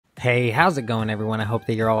Hey, how's it going everyone? I hope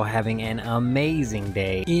that you're all having an amazing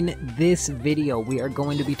day. In this video, we are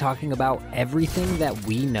going to be talking about everything that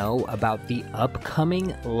we know about the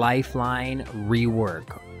upcoming Lifeline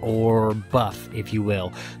rework, or buff, if you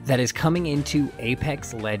will, that is coming into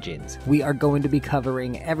Apex Legends. We are going to be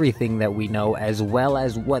covering everything that we know, as well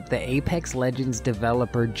as what the Apex Legends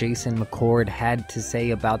developer Jason McCord had to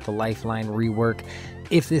say about the Lifeline rework.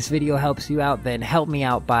 If this video helps you out, then help me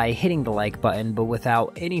out by hitting the like button, but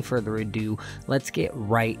without any further ado, let's get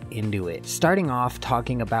right into it. Starting off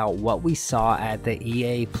talking about what we saw at the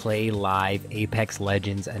EA Play Live Apex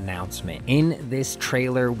Legends announcement. In this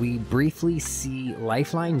trailer, we briefly see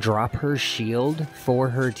Lifeline drop her shield for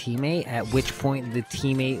her teammate, at which point the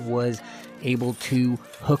teammate was able to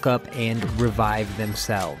hook up and revive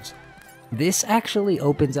themselves. This actually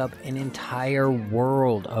opens up an entire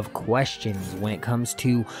world of questions when it comes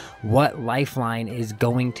to what Lifeline is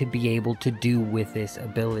going to be able to do with this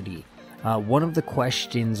ability. One of the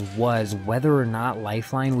questions was whether or not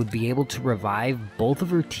Lifeline would be able to revive both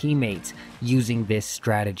of her teammates using this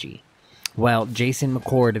strategy. Well, Jason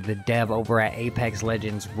McCord, the dev over at Apex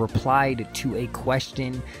Legends, replied to a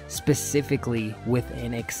question specifically with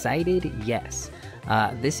an excited yes.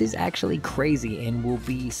 This is actually crazy and will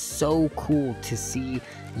be so cool to see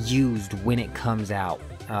used when it comes out.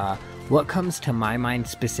 What comes to my mind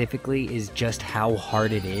specifically is just how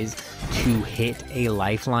hard it is to hit a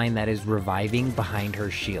lifeline that is reviving behind her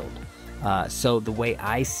shield. So the way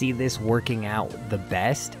I see this working out the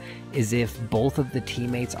best is if both of the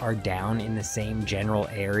teammates are down in the same general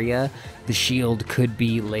area, the shield could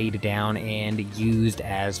be laid down and used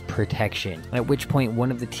as protection, at which point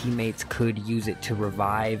one of the teammates could use it to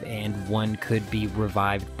revive and one could be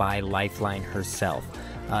revived by Lifeline herself.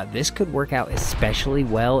 This could work out especially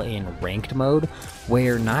well in ranked mode,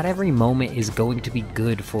 where not every moment is going to be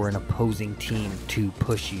good for an opposing team to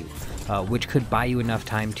push you, which could buy you enough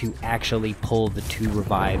time to actually pull the two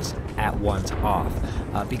revives at once off.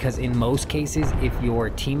 Because in most cases, if your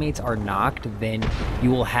teammates are knocked, then you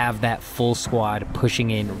will have that full squad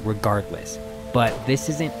pushing in regardless. But this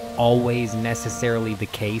isn't always necessarily the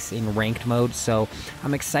case in ranked mode, so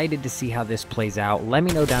I'm excited to see how this plays out. Let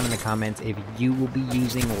me know down in the comments if you will be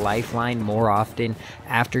using Lifeline more often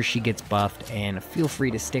after she gets buffed, and feel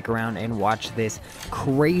free to stick around and watch this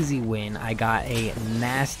crazy win. I got a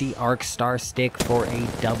nasty arc star stick for a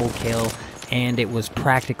double kill, and it was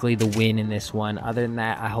practically the win in this one. Other than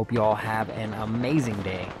that, I hope you all have an amazing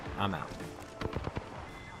day. I'm out.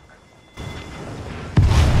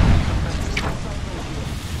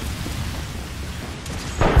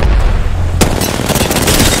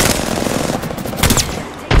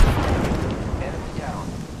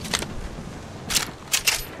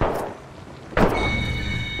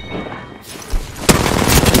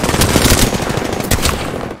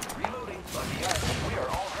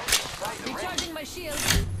 Recharging my shield.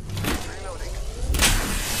 Reloading.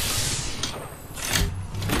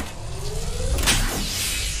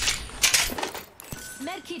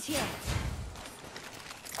 Medkit here.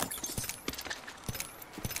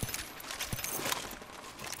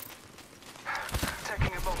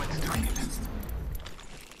 Taking a moment to heal.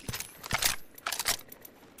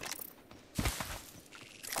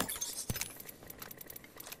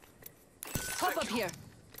 Hop up here.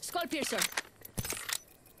 Skull piercer.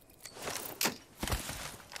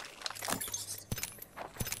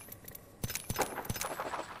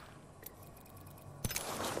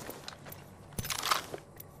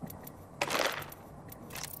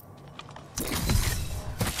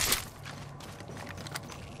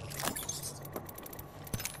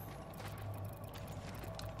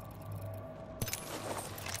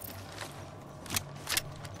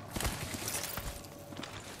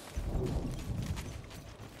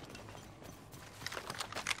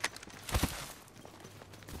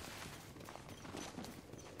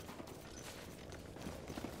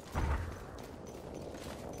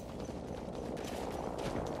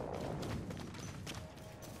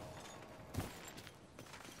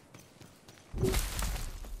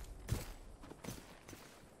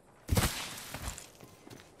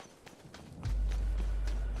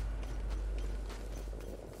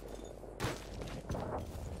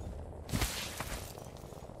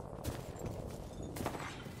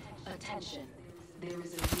 Attention, there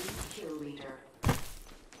is a new kill leader.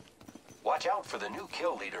 Watch out for the new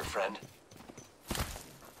kill leader, friend.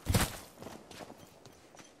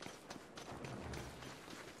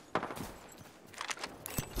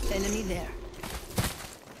 Enemy there.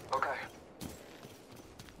 Okay.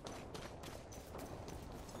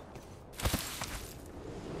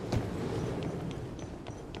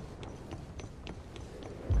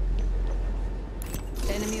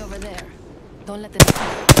 Enemy enemy over there. Don't let them see.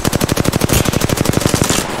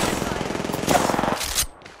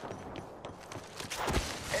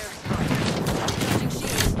 Charging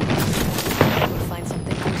shields. We'll find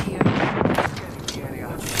something good here.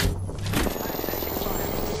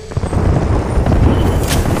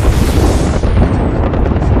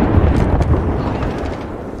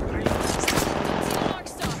 Mark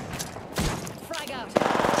star. Frag out.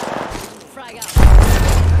 Frag out.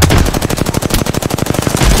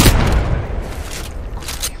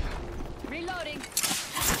 Reloading.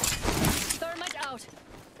 Thermite out.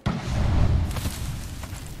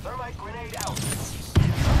 Thermite grenade out.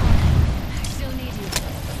 I still need you.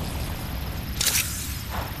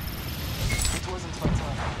 It wasn't my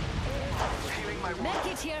time. Healing my wound.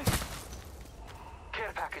 Medkit here.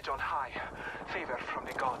 Care package on high. Favor from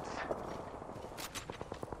the gods.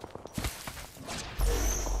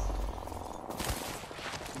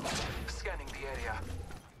 Scanning the area.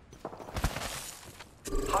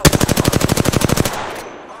 I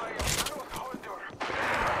am no holder.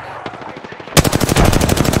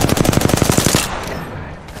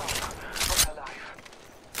 I'm alive.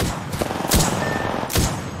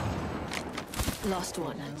 Lost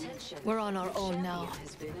one. We're on our own now.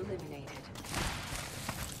 Has been eliminated.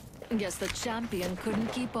 Guess the champion couldn't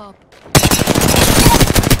keep up.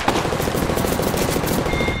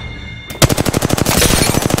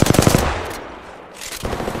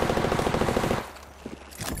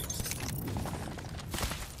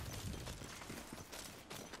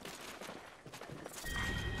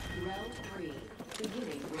 Round 3.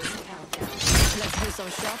 Beginning ring countdown. Let's do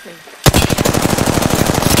some shopping.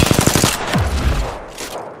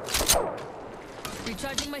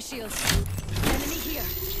 Recharging my shields. Enemy here.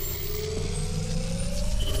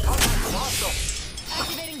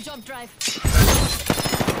 Activating jump drive.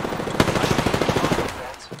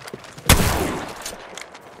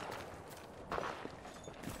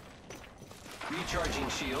 Recharging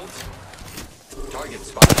shields. Target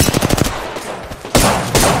spotted.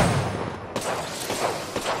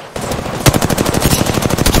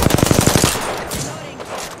 Reloading.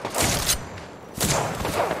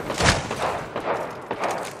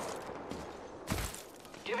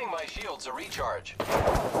 Giving my shields a recharge.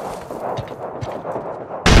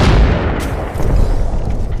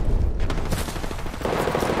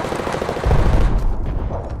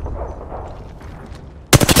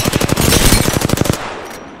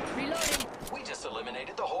 Reloading. We just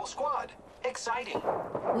eliminated the whole squad. Exciting.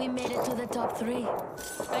 We made it to the top 3.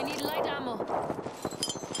 I need light ammo.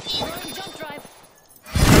 Throwing jump drive.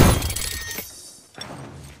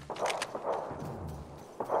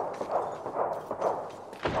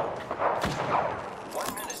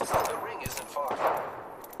 One minute. The ring isn't far.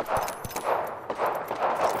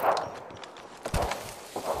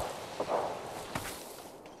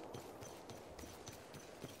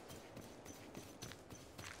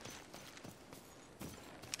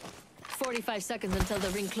 "45 seconds until the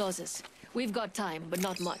ring closes. We've got time, but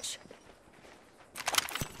not much.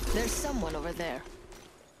 There's someone over there.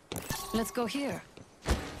 Let's go here.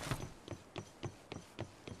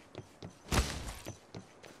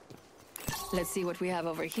 Let's see what we have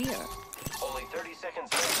over here. Only 30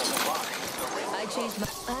 seconds left on the clock. The ring I changed my...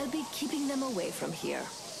 I'll be keeping them away from here.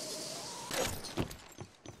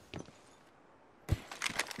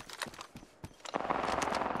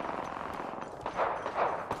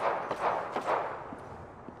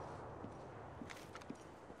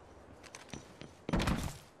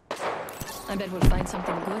 I bet we'll find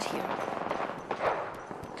something good here.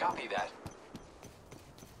 Copy that.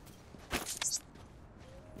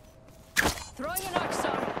 Throwing an arc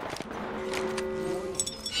star.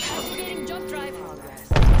 Activating jump drive.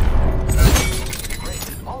 Great.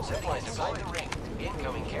 All zip lines inside the ring.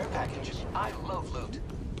 Incoming care package. I love loot.